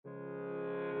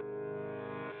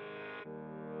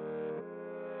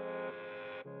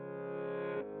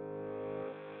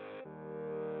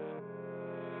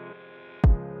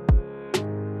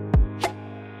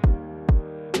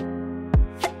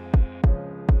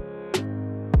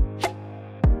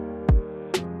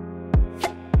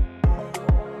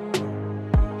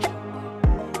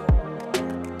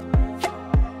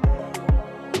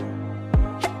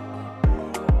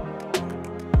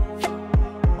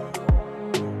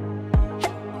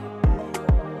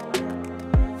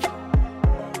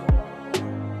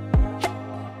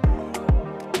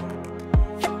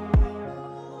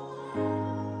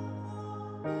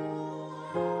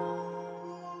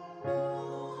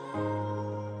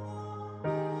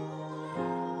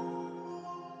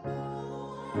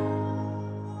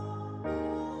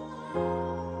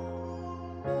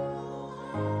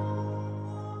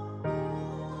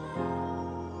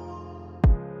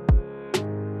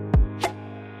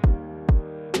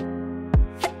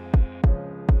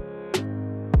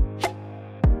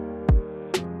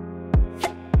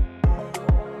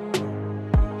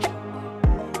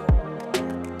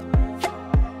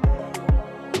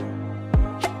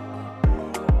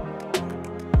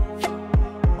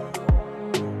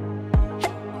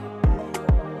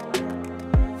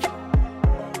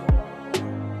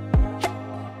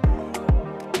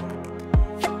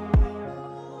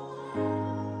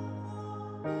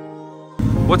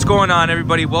What's going on,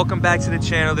 everybody? Welcome back to the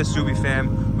channel, the Subi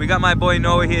fam. We got my boy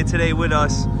Noah here today with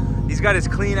us. He's got his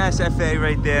clean ass FA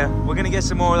right there. We're gonna get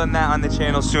some more than that on the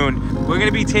channel soon. We're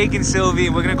gonna be taking Sylvie.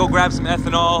 We're gonna go grab some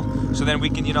ethanol so then we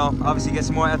can, you know, obviously get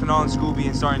some more ethanol in Scooby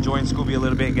and start enjoying Scooby a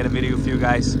little bit and get a video for you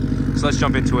guys. So let's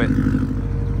jump into it.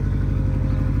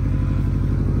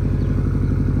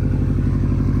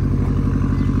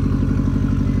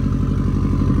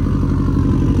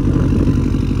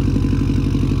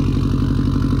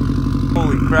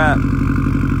 Holy crap.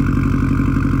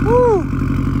 Woo!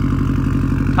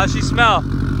 How's she smell?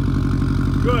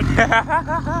 Good.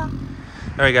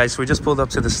 Alright guys, so we just pulled up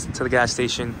to the gas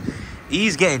station.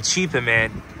 E's getting cheaper,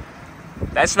 man.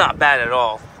 That's not bad at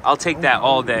all. I'll take that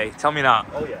all day. Tell me not.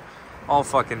 Oh yeah. All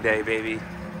fucking day, baby.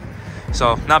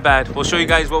 So, not bad. We'll show you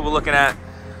guys what we're looking at.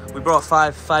 We brought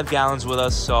five gallons with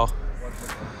us, so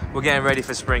we're getting ready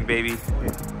for spring, baby.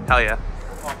 Hell yeah.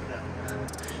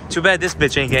 Too bad this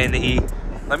bitch ain't getting the E.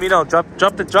 Let me know.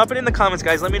 Drop it in the comments,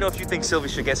 guys. Let me know if you think Sylvie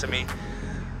should get some E.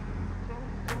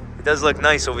 It does look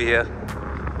nice over here.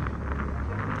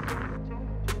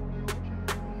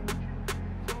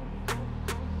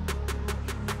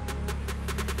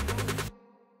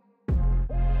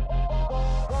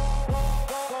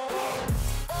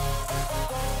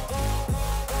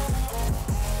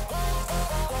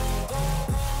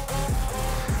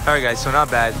 Alright guys, so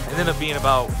not bad. It ended up being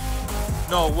about,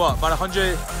 no, what, about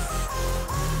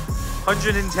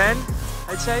 110,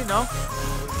 I'd say, no?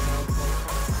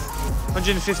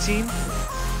 115?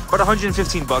 About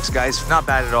 115 bucks, guys. Not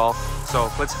bad at all. So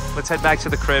let's head back to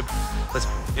the crib. Let's,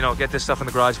 you know, get this stuff in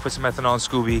the garage, put some ethanol in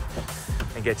Scooby,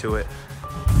 and get to it.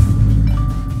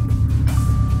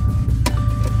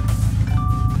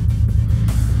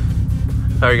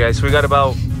 Alright guys, so we got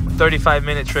about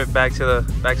 35-minute trip back to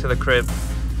the crib.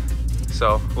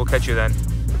 So we'll catch you then.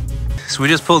 So we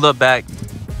just pulled up back.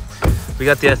 We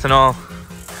got the ethanol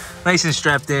nice and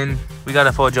strapped in. We got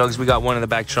our 4 jugs. We got one in the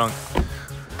back trunk.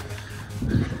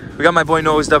 We got my boy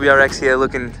Noah's WRX here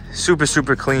looking super,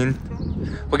 super clean.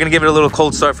 We're gonna give it a little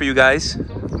cold start for you guys.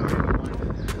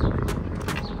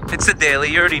 It's a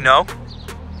daily, you already know.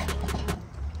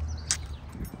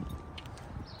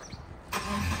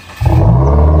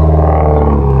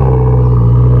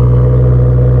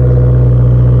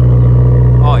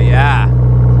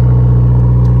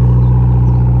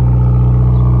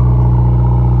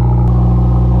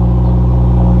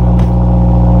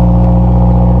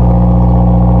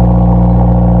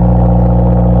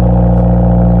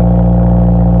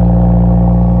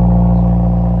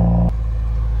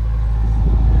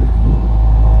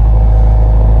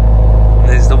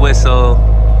 Whistle,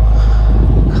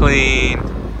 clean,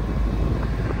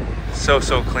 so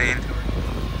clean.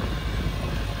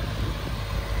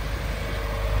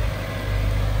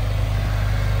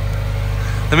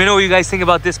 Let me know what you guys think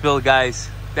about this build, guys.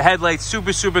 The headlights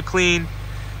super, super clean.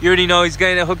 You already know he's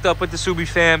getting it hooked up with the Subi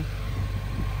fam.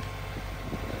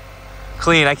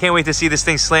 Clean. I can't wait to see this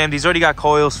thing slammed. He's already got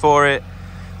coils for it.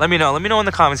 Let me know in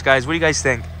the comments, guys. What do you guys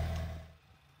think?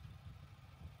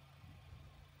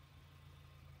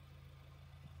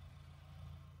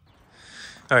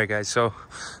 Alright guys, so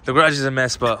the garage is a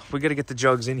mess, but we gotta get the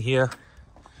jugs in here.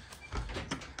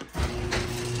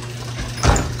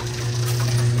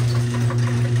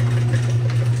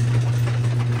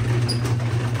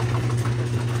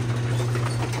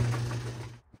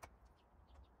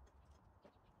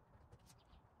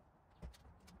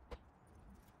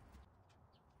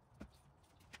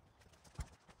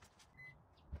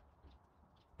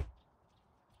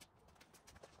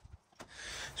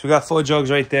 So we got 4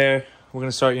 jugs right there. We're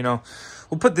gonna start, you know,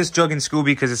 we'll put this jug in Scooby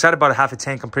because it's at about a half a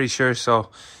tank, I'm pretty sure. So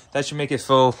that should make it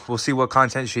full. We'll see what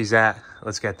content she's at.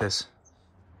 Let's get this.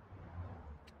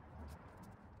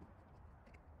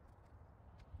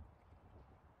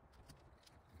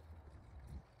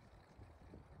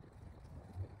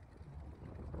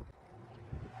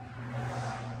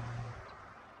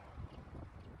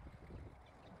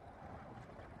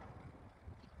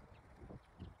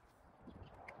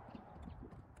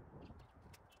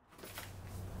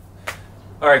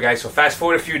 Alright guys, so fast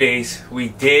forward a few days, we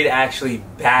did actually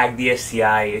bag the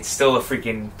STI. It's still a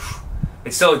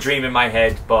dream in my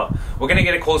head, but we're gonna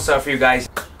get a cold start for you guys.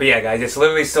 But yeah guys, it's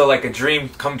literally still like a dream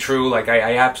come true. Like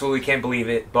I absolutely can't believe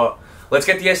it, but let's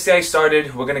get the STI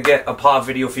started. We're gonna get a POV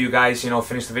video for you guys, you know,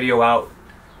 finish the video out.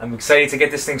 I'm excited to get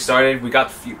this thing started. We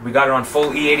got it on full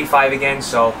E85 again,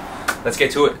 so let's get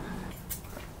to it.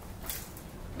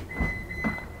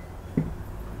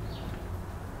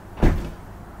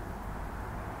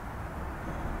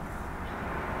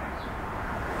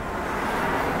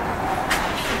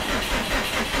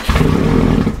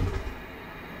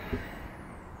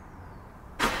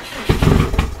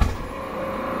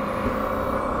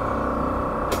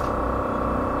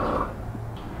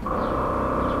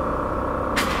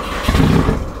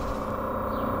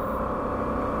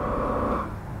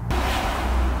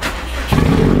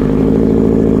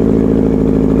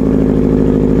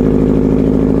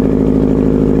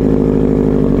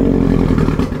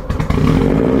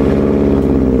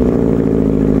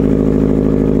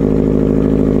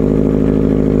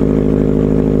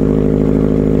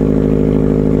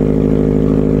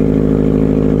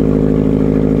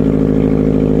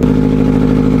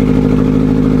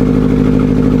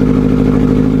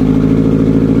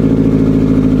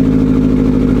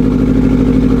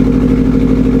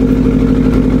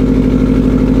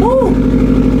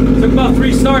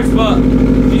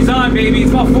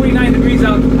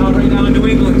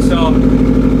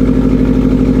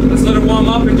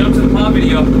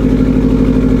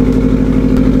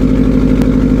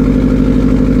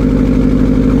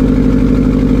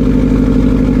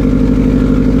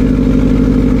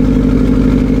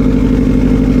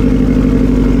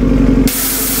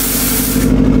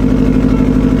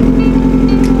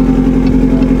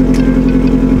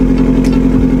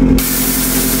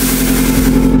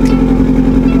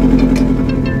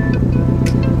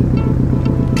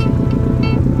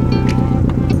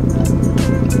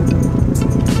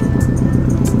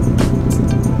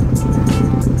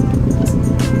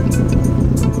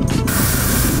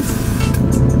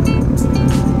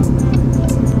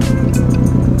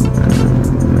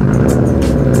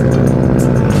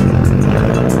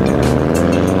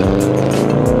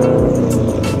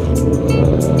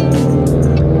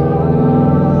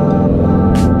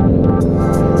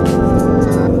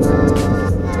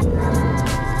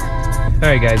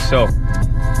 guys, so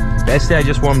the STI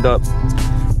just warmed up.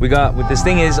 We got what this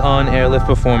thing is on airlift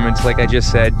performance, like I just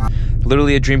said.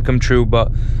 Literally a dream come true, but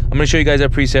I'm gonna show you guys our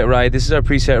preset ride. This is our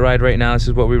preset ride right now. This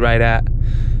is what we ride at.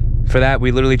 For that,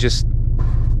 we literally just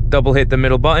double hit the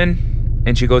middle button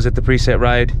and she goes at the preset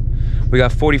ride. We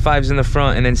got 45s in the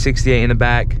front and then 68 in the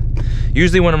back.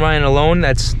 Usually when I'm riding alone,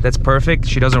 that's perfect.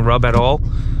 She doesn't rub at all.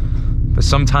 But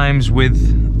sometimes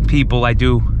with people, I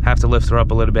do have to lift her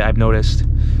up a little bit, I've noticed.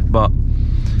 But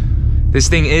this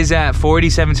thing is at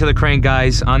 487 to the crank,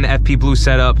 guys, on the FP Blue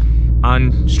setup,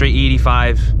 on straight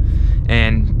E85,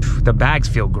 and the bags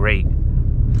feel great.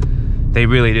 They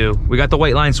really do. We got the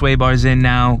white line sway bars in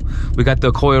now. We got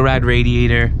the coil rad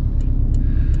radiator.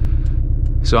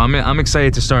 So I'm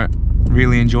excited to start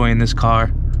really enjoying this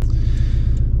car.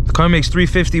 The car makes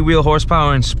 350 wheel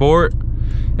horsepower in sport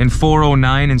and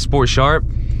 409 in sport sharp.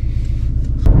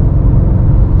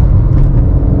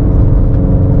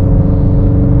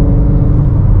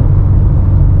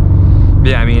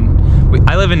 Yeah, I mean,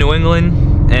 I live in New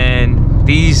England, and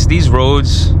these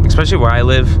roads, especially where I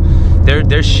live,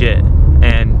 they're shit,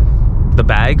 and the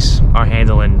bags are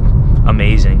handling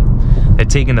amazing. They're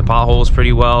taking the potholes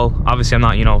pretty well. Obviously, I'm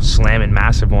not, you know, slamming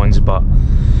massive ones, but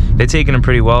they're taking them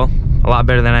pretty well. A lot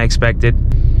better than I expected.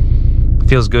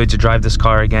 Feels good to drive this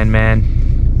car again, man.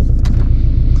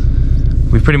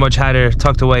 We've pretty much had her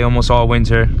tucked away almost all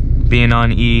winter, being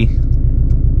on E.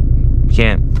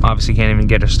 Obviously can't even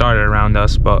get her started around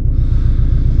us, but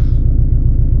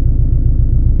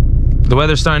the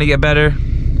weather's starting to get better.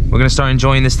 We're gonna start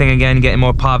enjoying this thing again, getting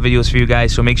more POV videos for you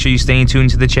guys, so make sure you stay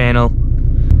tuned to the channel.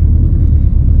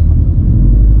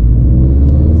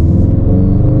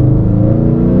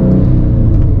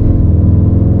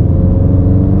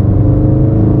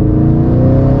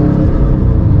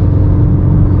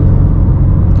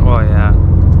 Oh yeah,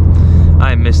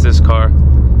 I miss this car.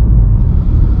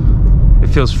 It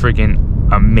feels freaking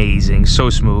amazing, so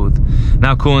smooth.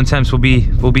 Now coolant temps will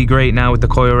be great now with the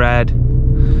coil rad.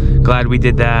 Glad we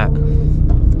did that.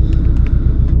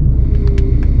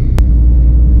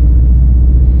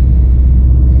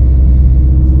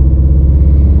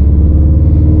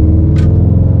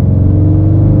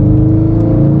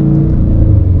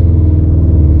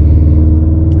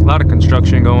 A lot of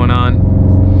construction going on.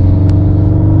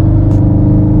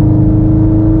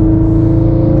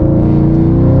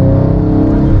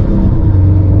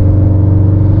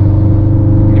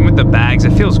 Bags,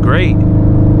 it feels great.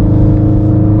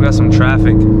 We got some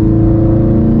traffic.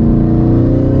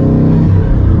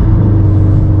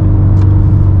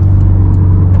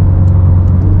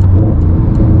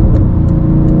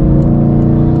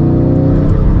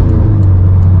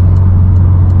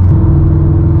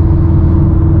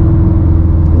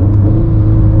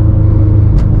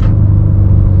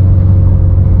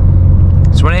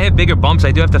 So when I hit bigger bumps,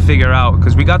 I do have to figure out,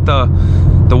 because we got the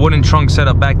wooden trunk set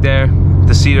up back there,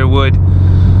 the cedar wood,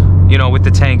 you know, with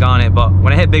the tank on it, but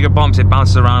when I hit bigger bumps, it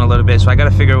bounces around a little bit, so I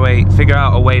gotta figure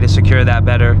out a way to secure that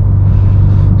better.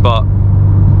 But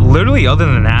literally, other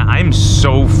than that, I'm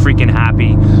so freaking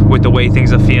happy with the way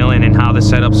things are feeling and how the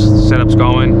setup's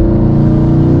going.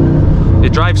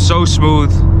 It drives so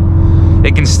smooth.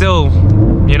 It can still,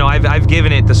 you know, I've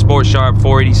given it the Sport Sharp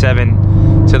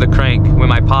 487 to the crank with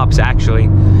my pops, actually,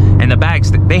 and the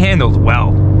bags, they handled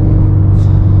well.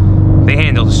 They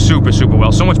handled super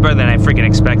well. So much better than I freaking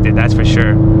expected, that's for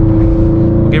sure.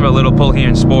 We'll give it a little pull here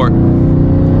in sport.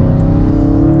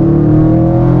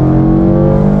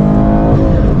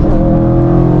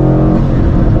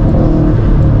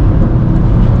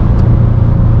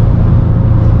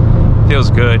 Feels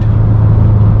good.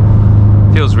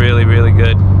 Feels really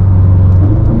good.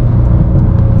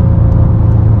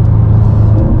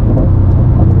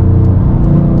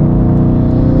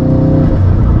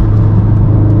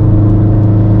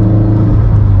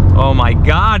 Oh my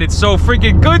God, it's so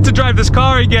freaking good to drive this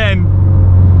car again.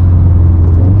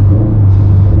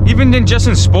 Even just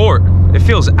in sport, it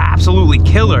feels absolutely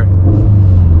killer.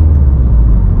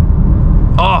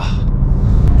 Oh.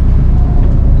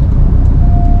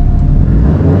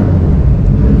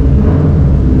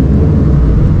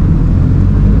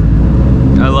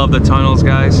 I love the tunnels,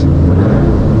 guys.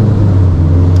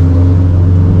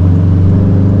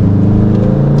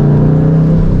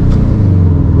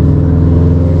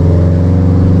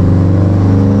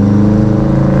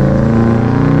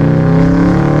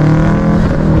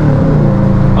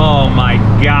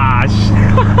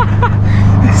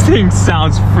 This thing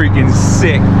sounds freaking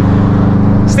sick.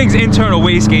 This thing's internal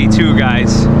wastegate too,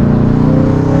 guys.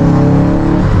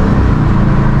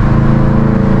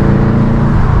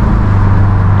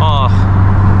 Oh.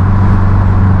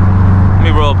 Let me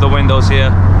roll up the windows here.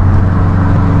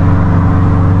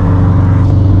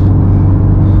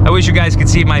 wish you guys could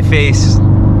see my face.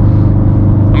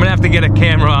 I'm gonna have to get a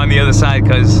camera on the other side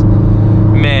because,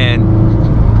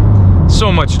 man,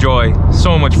 so much joy.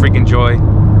 So much freaking joy.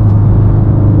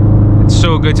 It's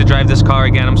so good to drive this car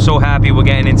again. I'm so happy we're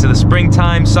getting into the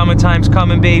springtime. Summertime's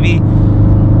coming, baby.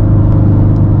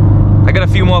 I got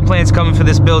a few more plans coming for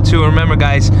this build too. Remember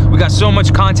guys, we got so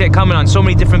much content coming on so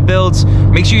many different builds.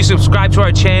 Make sure you subscribe to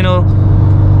our channel.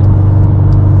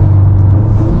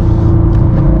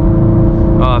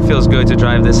 Oh, it feels good to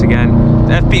drive this again.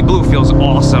 The FP Blue feels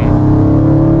awesome.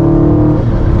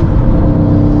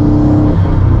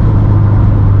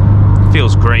 It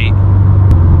feels great.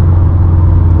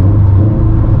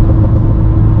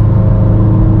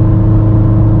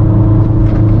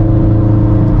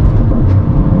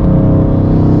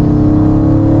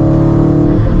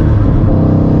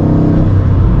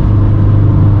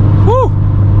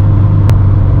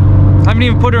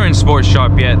 Even put her in sports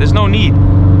sharp yet. There's no need.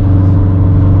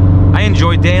 I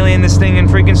enjoy daily in this thing in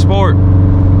freaking sport.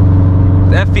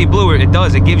 The FP Blue, it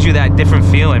does. It gives you that different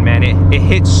feeling, man. It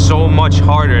hits so much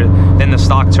harder than the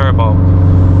stock turbo.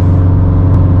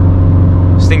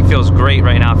 This thing feels great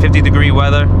right now. 50-degree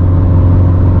weather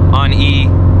on E.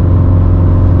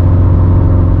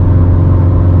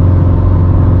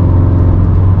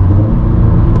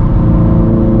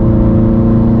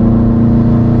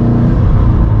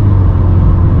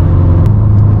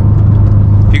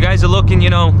 Guys are looking, you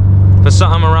know, for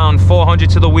something around 400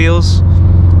 to the wheels,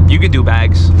 you could do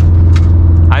bags.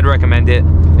 I'd recommend it.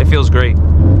 It feels great.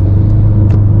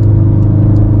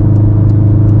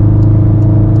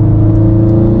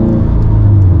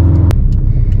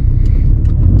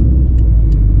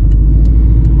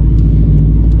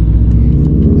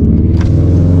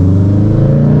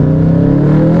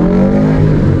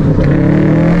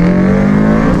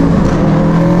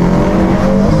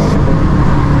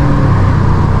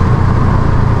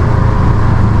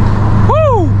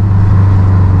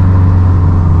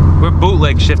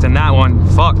 Bootleg shifting that one.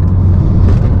 Fuck.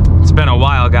 It's been a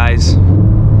while, guys.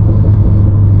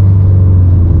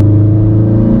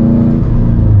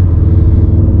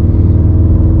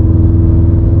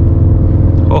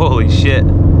 Holy shit.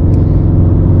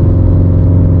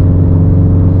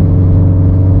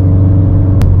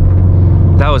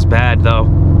 That was bad though.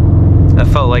 That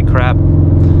felt like crap.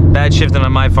 Bad shifting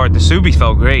on my part. The Subi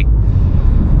felt great.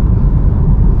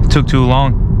 It took too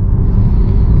long.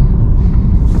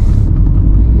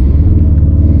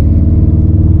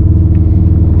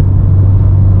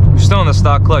 Still in the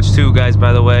stock clutch too, guys,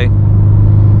 by the way.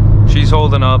 She's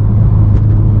holding up.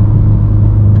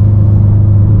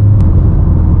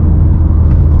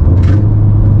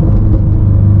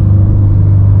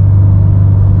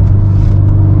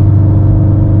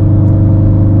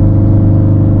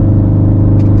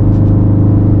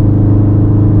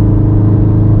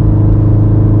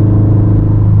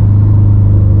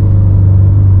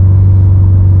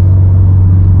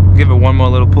 Give it one more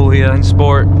little pull here in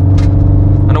sport.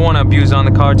 I don't want to abuse on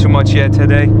the car too much yet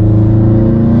today.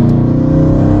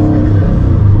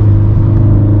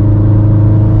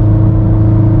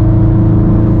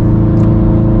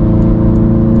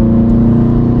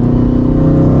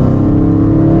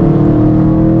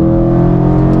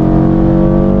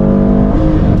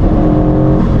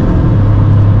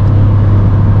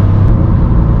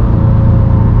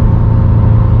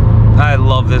 I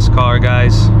love this car,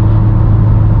 guys.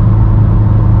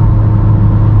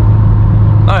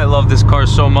 I love this car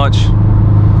so much.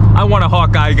 I want a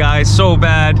Hawkeye, guys, so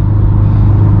bad.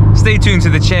 Stay tuned to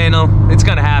the channel. It's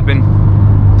gonna happen.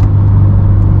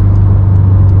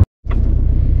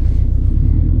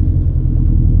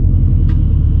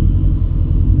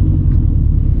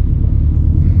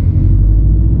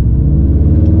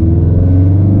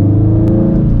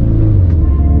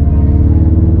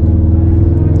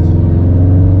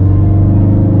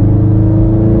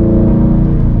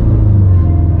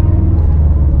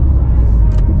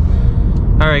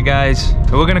 Alright guys,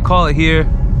 we're gonna call it here.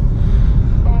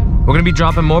 We're gonna be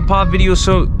dropping more POV videos,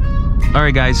 so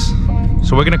alright guys,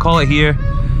 so we're gonna call it here.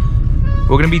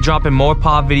 We're gonna be dropping more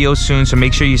POV videos soon, so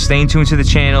make sure you stay tuned to the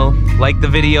channel, like the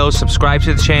video, subscribe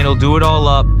to the channel, do it all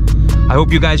up. I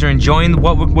hope you guys are enjoying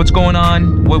what's going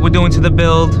on, what we're doing to the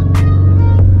build.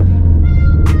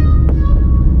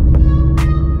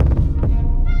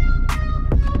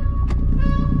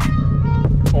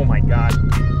 Oh my god.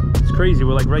 It's crazy,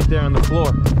 we're like right there on the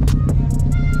floor.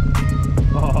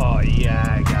 Oh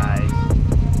yeah, guys.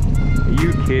 Are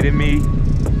you kidding me?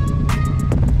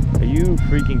 Are you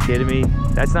freaking kidding me?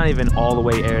 That's not even all the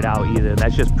way aired out either.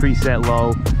 That's just preset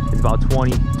low. It's about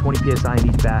 20 PSI in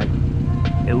each bag.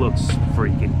 It looks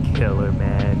freaking killer,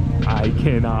 man. I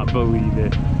cannot believe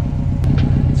it.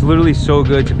 It's literally so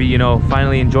good to be, you know,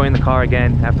 finally enjoying the car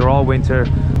again after all winter.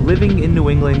 Living in New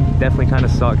England definitely kind of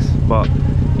sucks, but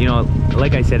you know,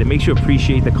 like I said, it makes you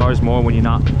appreciate the cars more when you're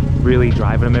not really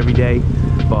driving them every day.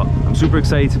 But I'm super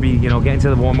excited to be, you know, getting to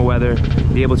the warmer weather,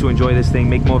 be able to enjoy this thing,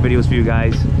 make more videos for you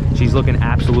guys. She's looking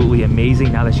absolutely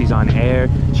amazing now that she's on air.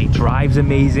 She drives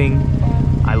amazing.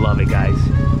 I love it, guys.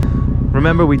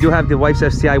 Remember, we do have the wife's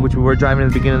STI, which we were driving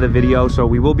at the beginning of the video, so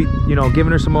we will be, you know,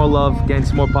 giving her some more love, getting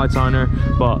some more parts on her.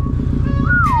 But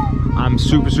I'm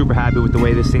super happy with the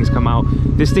way this thing's come out.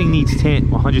 This thing needs tint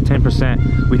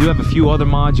 110%. We do have a few other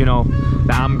mods, you know,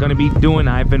 that I'm gonna be doing,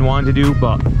 I've been wanting to do,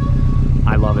 but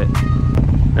I love it.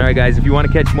 All right, guys, if you want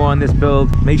to catch more on this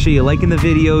build, make sure you're liking the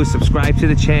video, subscribe to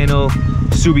the channel.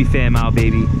 Subi fam out,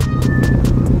 baby.